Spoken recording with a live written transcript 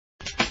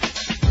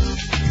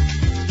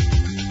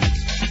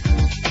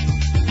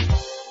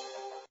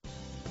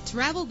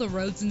Travel the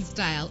roads in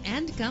style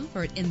and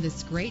comfort in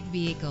this great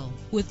vehicle.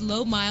 With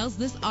low miles,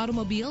 this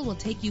automobile will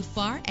take you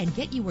far and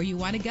get you where you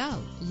want to go.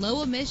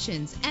 Low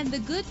emissions and the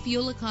good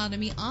fuel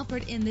economy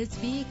offered in this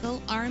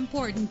vehicle are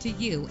important to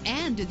you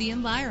and to the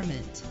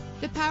environment.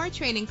 The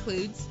powertrain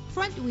includes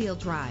front-wheel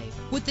drive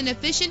with an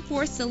efficient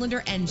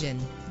 4-cylinder engine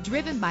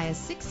driven by a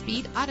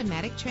 6-speed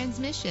automatic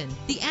transmission.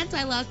 The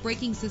anti-lock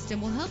braking system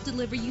will help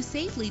deliver you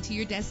safely to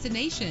your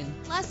destination.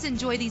 Plus,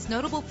 enjoy these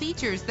notable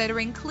features that are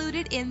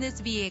included in this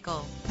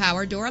vehicle: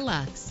 power door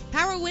locks,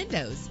 power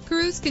windows,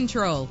 cruise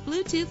control,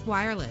 Bluetooth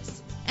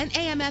wireless, an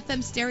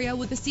AM/FM stereo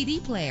with a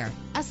CD player,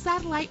 a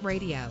satellite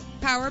radio,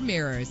 power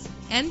mirrors.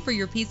 And for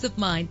your peace of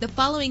mind, the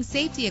following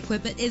safety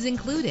equipment is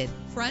included: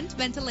 front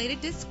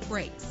ventilated disc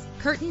brakes,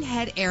 curtain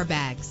head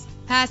airbags,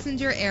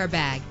 passenger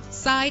airbag,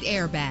 side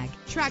airbag,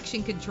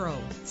 traction control,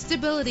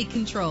 stability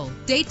control,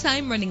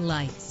 daytime running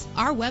lights.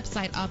 Our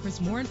website offers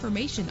more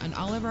information on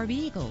all of our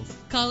vehicles.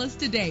 Call us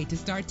today to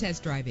start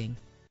test driving.